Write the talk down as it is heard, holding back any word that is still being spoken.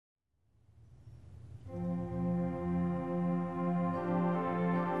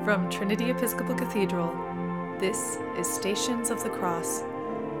From Trinity Episcopal Cathedral, this is Stations of the Cross,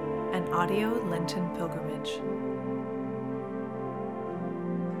 an audio Lenten pilgrimage.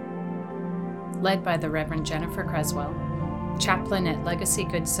 Led by the Reverend Jennifer Creswell, chaplain at Legacy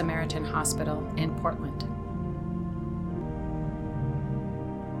Good Samaritan Hospital in Portland.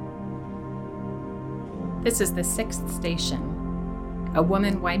 This is the sixth station. A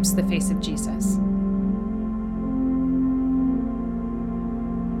woman wipes the face of Jesus.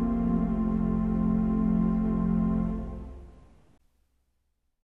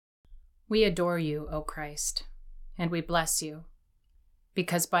 We adore you, O Christ, and we bless you,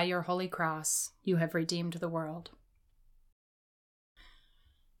 because by your holy cross you have redeemed the world.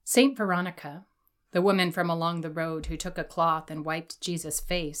 Saint Veronica, the woman from along the road who took a cloth and wiped Jesus'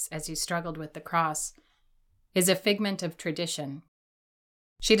 face as he struggled with the cross, is a figment of tradition.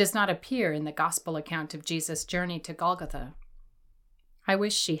 She does not appear in the gospel account of Jesus' journey to Golgotha. I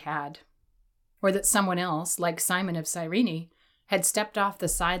wish she had, or that someone else, like Simon of Cyrene, had stepped off the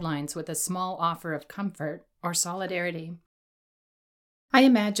sidelines with a small offer of comfort or solidarity. I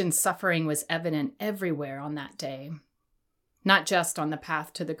imagine suffering was evident everywhere on that day, not just on the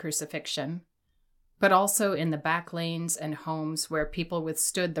path to the crucifixion, but also in the back lanes and homes where people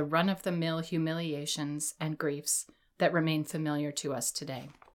withstood the run-of-the-mill humiliations and griefs that remain familiar to us today.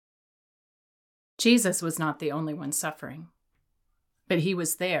 Jesus was not the only one suffering, but he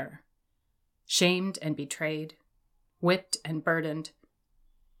was there, shamed and betrayed, whipped and burdened,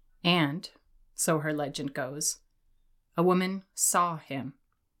 and, so her legend goes, a woman saw him.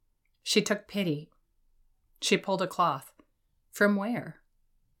 She took pity. She pulled a cloth. From where?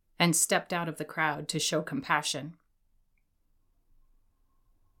 And stepped out of the crowd to show compassion.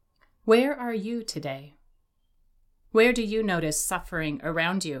 Where are you today? Where do you notice suffering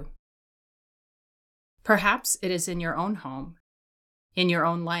around you? Perhaps it is in your own home, in your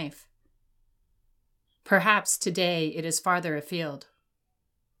own life. Perhaps today it is farther afield.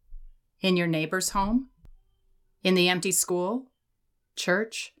 In your neighbor's home? In the empty school,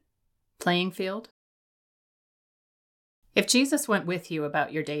 church, playing field? If Jesus went with you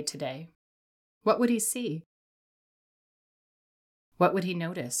about your day today, what would he see? What would he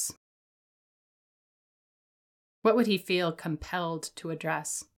notice? What would he feel compelled to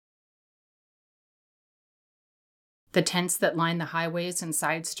address? The tents that line the highways and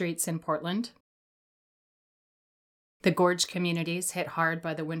side streets in Portland? The gorge communities hit hard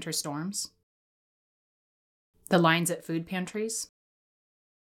by the winter storms? The lines at food pantries?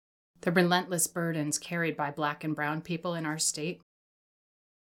 The relentless burdens carried by Black and brown people in our state?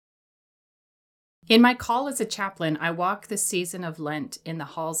 In my call as a chaplain, I walk the season of Lent in the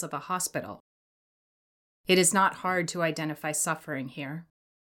halls of a hospital. It is not hard to identify suffering here.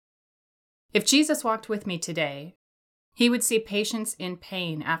 If Jesus walked with me today, he would see patients in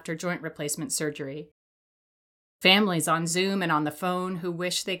pain after joint replacement surgery, families on Zoom and on the phone who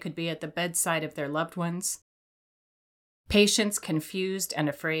wish they could be at the bedside of their loved ones, patients confused and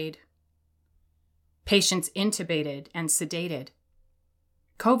afraid, patients intubated and sedated,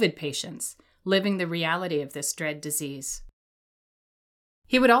 COVID patients living the reality of this dread disease.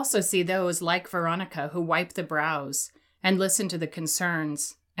 He would also see those like Veronica who wipe the brows and listen to the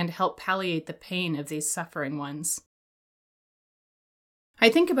concerns and help palliate the pain of these suffering ones. I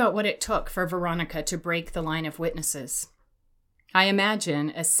think about what it took for Veronica to break the line of witnesses. I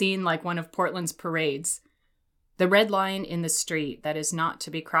imagine a scene like one of Portland's parades, the red line in the street that is not to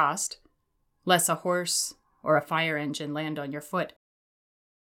be crossed, lest a horse or a fire engine land on your foot.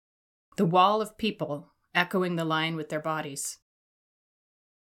 The wall of people echoing the line with their bodies.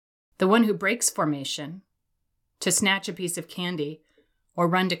 The one who breaks formation to snatch a piece of candy or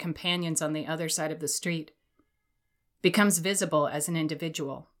run to companions on the other side of the street becomes visible as an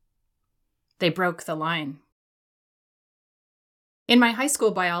individual. They broke the line. In my high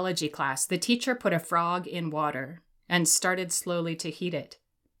school biology class, the teacher put a frog in water and started slowly to heat it.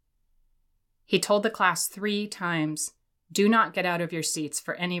 He told the class 3 times, "Do not get out of your seats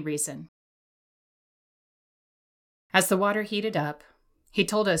for any reason." As the water heated up, he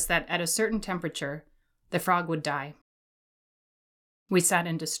told us that at a certain temperature, the frog would die. We sat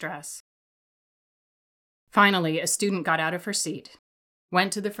in distress. Finally, a student got out of her seat,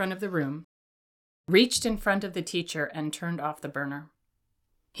 went to the front of the room, reached in front of the teacher, and turned off the burner.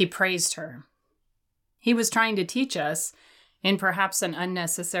 He praised her. He was trying to teach us, in perhaps an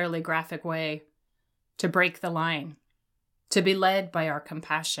unnecessarily graphic way, to break the line, to be led by our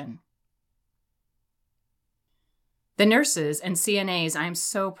compassion. The nurses and CNAs I am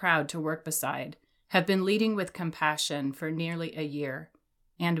so proud to work beside have been leading with compassion for nearly a year,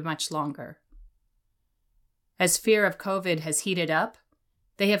 and much longer. As fear of COVID has heated up,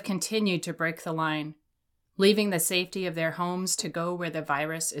 they have continued to break the line, leaving the safety of their homes to go where the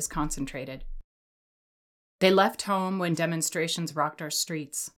virus is concentrated. They left home when demonstrations rocked our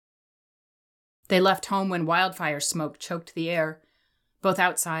streets. They left home when wildfire smoke choked the air, both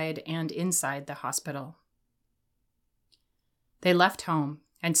outside and inside the hospital. They left home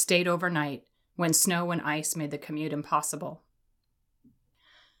and stayed overnight when snow and ice made the commute impossible.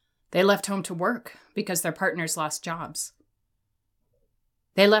 They left home to work because their partners lost jobs.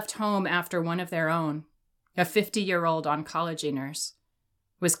 They left home after one of their own, a 50-year-old oncology nurse,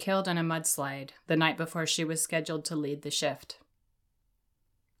 was killed in a mudslide the night before she was scheduled to lead the shift.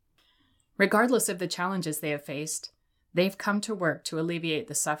 Regardless of the challenges they have faced, they've come to work to alleviate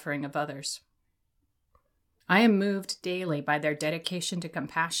the suffering of others. I am moved daily by their dedication to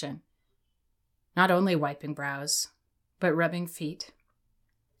compassion, not only wiping brows, but rubbing feet,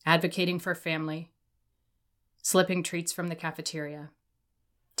 advocating for family, slipping treats from the cafeteria,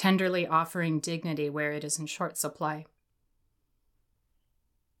 tenderly offering dignity where it is in short supply.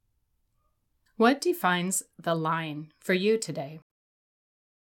 What defines the line for you today?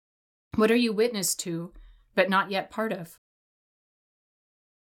 What are you witness to, but not yet part of?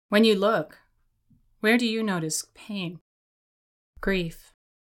 When you look, where do you notice pain, grief,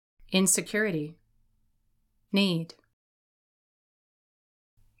 insecurity, need?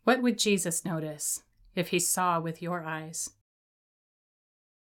 What would Jesus notice if he saw with your eyes?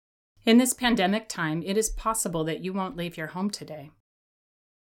 In this pandemic time, it is possible that you won't leave your home today.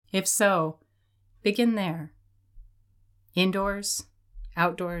 If so, begin there. Indoors,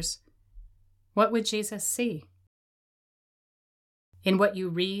 outdoors, what would Jesus see? In what you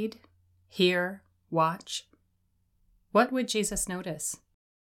read, hear, watch, what would Jesus notice?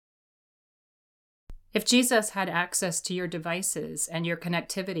 If Jesus had access to your devices and your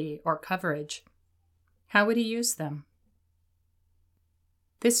connectivity or coverage, how would he use them?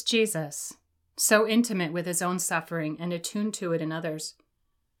 This Jesus, so intimate with his own suffering and attuned to it in others,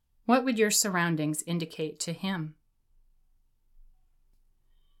 what would your surroundings indicate to him?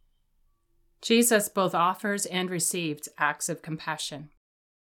 Jesus both offers and received acts of compassion.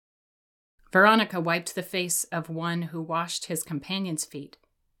 Veronica wiped the face of one who washed his companion's feet,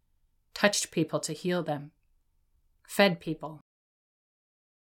 touched people to heal them, fed people.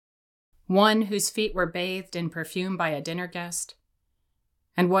 One whose feet were bathed in perfume by a dinner guest,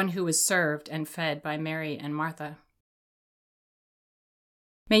 and one who was served and fed by Mary and Martha.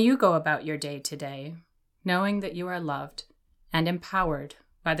 May you go about your day today, knowing that you are loved and empowered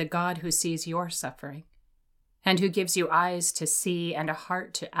by the God who sees your suffering, and who gives you eyes to see and a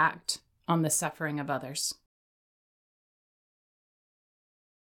heart to act on the suffering of others.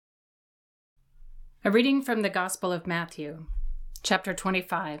 A reading from the Gospel of Matthew, chapter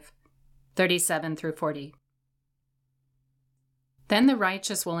 25, 37 through 40. Then the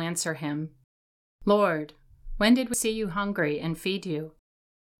righteous will answer him, Lord, when did we see you hungry and feed you,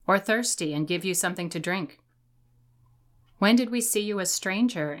 or thirsty and give you something to drink? When did we see you a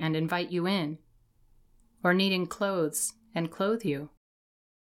stranger and invite you in, or needing clothes and clothe you?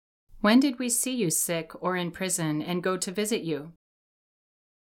 When did we see you sick or in prison and go to visit you?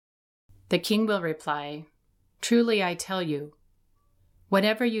 The king will reply, Truly I tell you,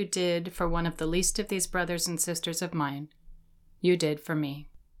 whatever you did for one of the least of these brothers and sisters of mine, you did for me.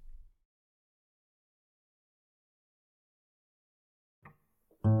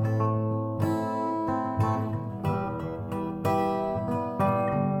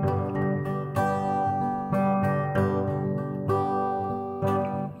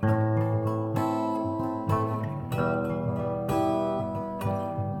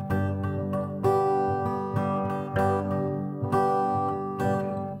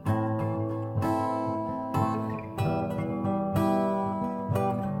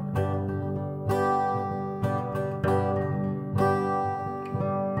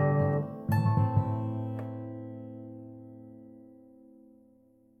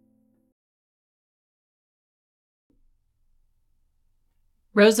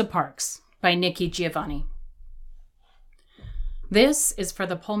 Rosa Parks by Nikki Giovanni. This is for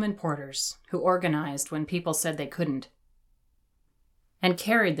the Pullman porters who organized when people said they couldn't, and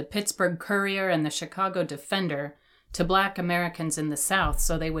carried the Pittsburgh Courier and the Chicago Defender to Black Americans in the South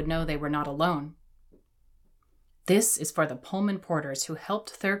so they would know they were not alone. This is for the Pullman porters who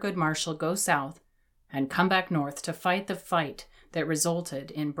helped Thurgood Marshall go south and come back north to fight the fight that resulted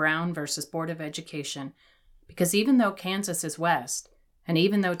in Brown versus Board of Education, because even though Kansas is west, and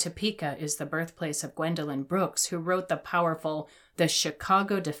even though Topeka is the birthplace of Gwendolyn Brooks, who wrote the powerful The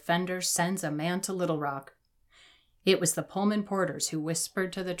Chicago Defender Sends a Man to Little Rock, it was the Pullman porters who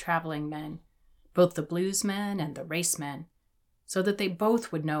whispered to the traveling men, both the bluesmen and the racemen, so that they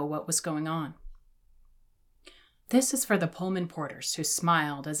both would know what was going on. This is for the Pullman porters who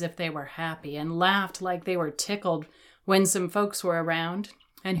smiled as if they were happy and laughed like they were tickled when some folks were around,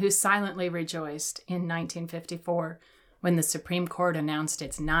 and who silently rejoiced in 1954 when the Supreme Court announced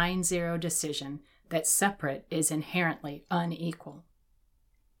its 9-0 decision that separate is inherently unequal.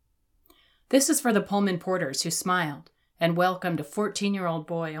 This is for the Pullman porters who smiled and welcomed a 14-year-old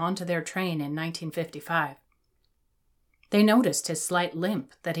boy onto their train in 1955. They noticed his slight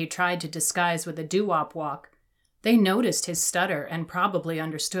limp that he tried to disguise with a doo-wop walk. They noticed his stutter and probably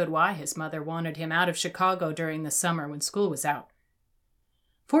understood why his mother wanted him out of Chicago during the summer when school was out.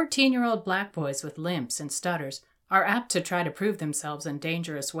 14-year-old black boys with limps and stutters are apt to try to prove themselves in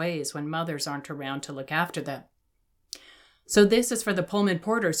dangerous ways when mothers aren't around to look after them. So this is for the Pullman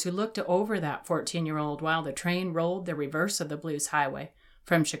porters who looked over that 14-year-old while the train rolled the reverse of the Blues Highway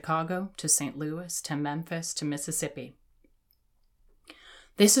from Chicago to St. Louis to Memphis to Mississippi.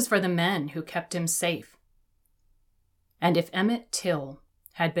 This is for the men who kept him safe. And if Emmett Till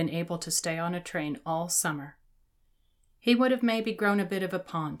had been able to stay on a train all summer, he would have maybe grown a bit of a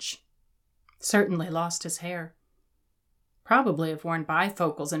paunch, certainly lost his hair, probably have worn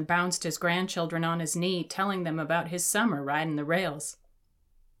bifocals and bounced his grandchildren on his knee, telling them about his summer riding the rails.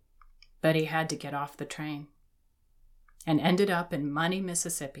 But he had to get off the train and ended up in Money,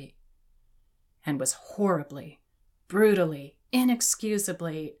 Mississippi, and was horribly, brutally,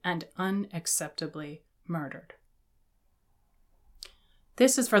 inexcusably, and unacceptably murdered.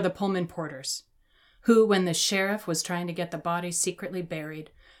 This is for the Pullman porters, who, when the sheriff was trying to get the body secretly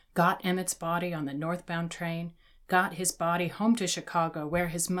buried, got Emmett's body on the northbound train, got his body home to Chicago, where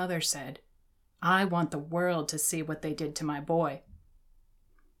his mother said, "I want the world to see what they did to my boy."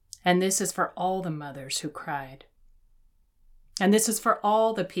 And this is for all the mothers who cried. And this is for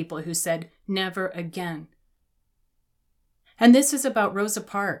all the people who said, "Never again." And this is about Rosa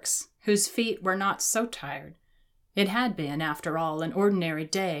Parks, whose feet were not so tired. It had been, after all, an ordinary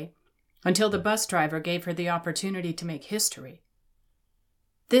day, until the bus driver gave her the opportunity to make history.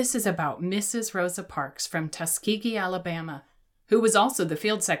 This is about Mrs. Rosa Parks from Tuskegee, Alabama, who was also the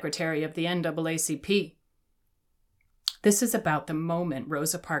field secretary of the NAACP. This is about the moment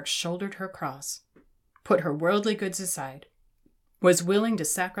Rosa Parks shouldered her cross, put her worldly goods aside, was willing to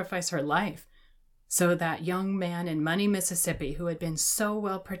sacrifice her life so that young man in Money, Mississippi, who had been so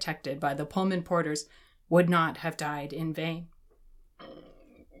well protected by the Pullman porters, would not have died in vain.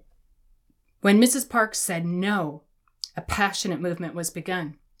 When Mrs. Parks said no, a passionate movement was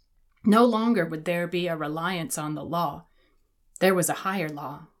begun. No longer would there be a reliance on the law. There was a higher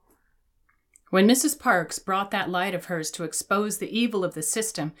law. When Mrs. Parks brought that light of hers to expose the evil of the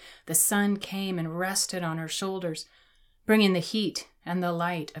system, the sun came and rested on her shoulders, bringing the heat and the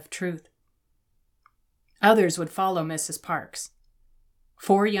light of truth. Others would follow Mrs. Parks.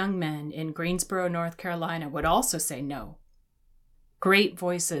 4 young men in Greensboro, North Carolina would also say no. Great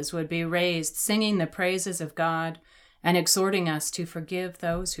voices would be raised, singing the praises of God and exhorting us to forgive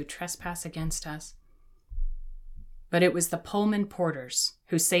those who trespass against us. But it was the Pullman porters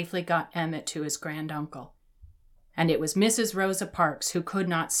who safely got Emmett to his granduncle, and it was Mrs. Rosa Parks who could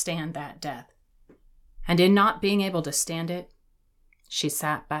not stand that death. And in not being able to stand it, she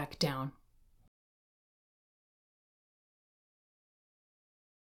sat back down.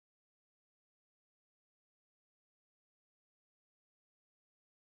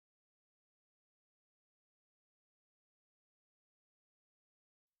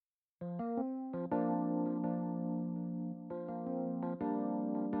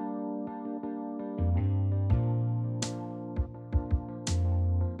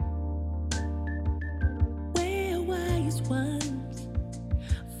 Where wise ones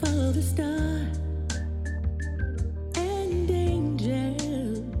follow the star, and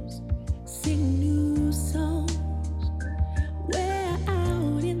angels sing new songs. We're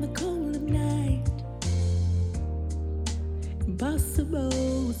out in the cold of night. Impossible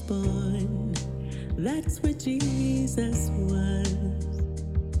was born. That's where Jesus was.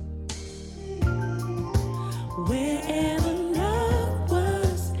 Wherever love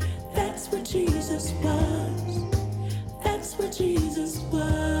was, that's where Jesus was. That's where Jesus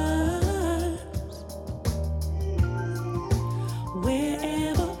was.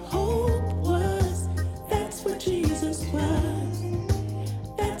 Wherever hope was, that's where Jesus was.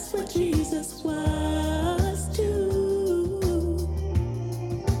 That's where Jesus was too.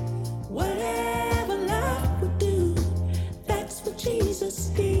 Whatever love would do, that's what Jesus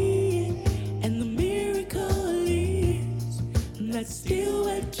did. And the miracle is, that's still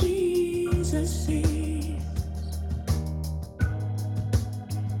what Jesus is.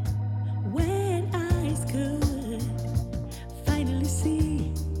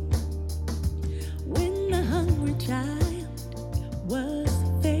 see when the hungry child was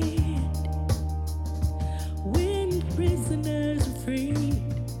fed, when prisoners were freed,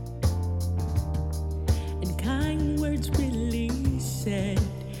 and kind words really said.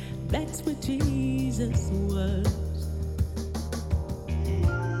 That's what Jesus was.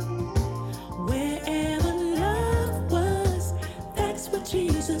 Wherever love was, that's what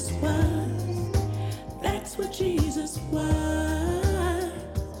Jesus was. That's what Jesus was.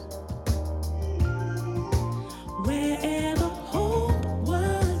 Wherever hope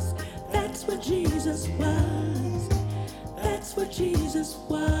was, that's what Jesus was. That's what Jesus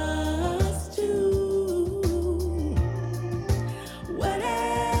was too.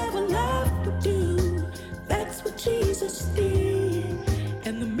 Whatever love would do, that's what Jesus did.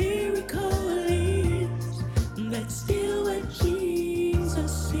 And the miracle is, that's still what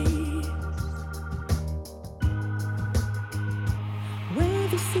Jesus is. Where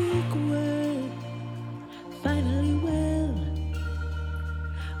the sick were finally well,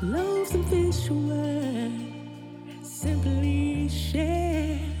 loaves and fish were simply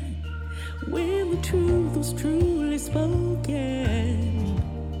shared. When the truth was truly spoken,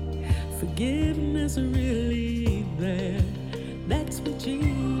 forgiveness really there. That's what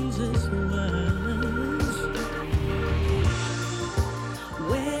Jesus was.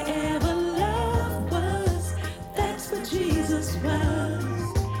 Wherever love was, that's what Jesus was.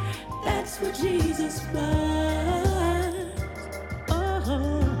 That's what Jesus was.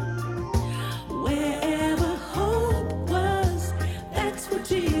 Oh, wherever hope was, that's what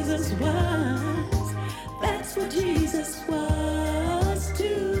Jesus was. That's what Jesus was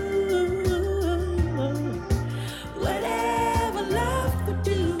too. Whatever love would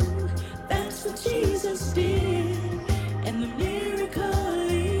do, that's what Jesus did. And the miracle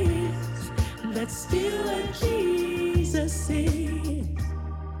is, that's still what Jesus is.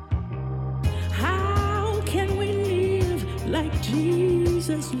 How can we live like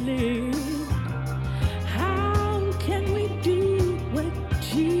Jesus lived? How can we do what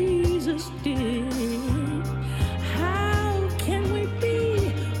Jesus did? How can we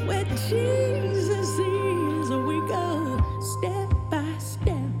be where Jesus is? We go step by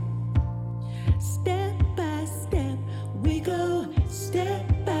step, step by step. We go step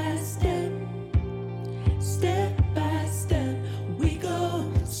by step, step by step. We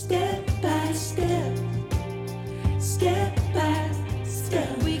go step by step, step by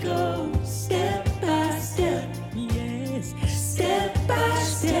step. We go step by step, yes, step by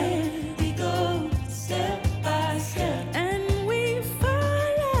step. We go step by step, and we follow.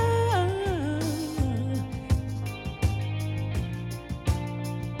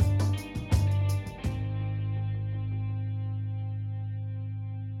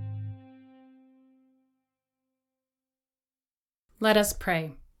 Let us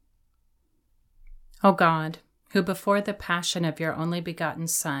pray. O God, who before the passion of your only begotten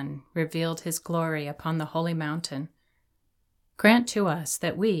Son revealed his glory upon the holy mountain, grant to us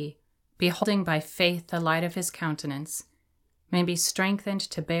that we, beholding by faith the light of his countenance, may be strengthened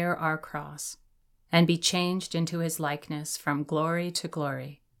to bear our cross and be changed into his likeness from glory to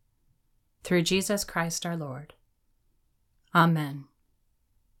glory. Through Jesus Christ our Lord. Amen.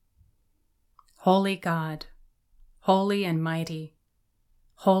 Holy God, holy and mighty,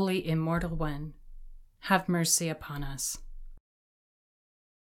 holy immortal one, have mercy upon us.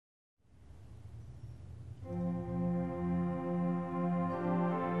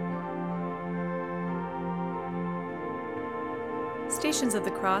 Stations of the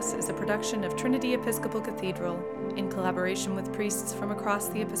Cross is a production of Trinity Episcopal Cathedral in collaboration with priests from across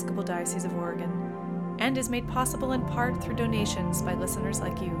the Episcopal Diocese of Oregon, and is made possible in part through donations by listeners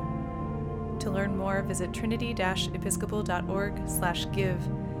like you. To learn more, visit trinity-episcopal.org/give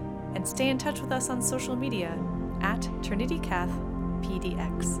and stay in touch with us on social media at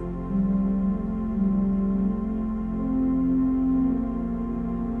TrinityCathPDX.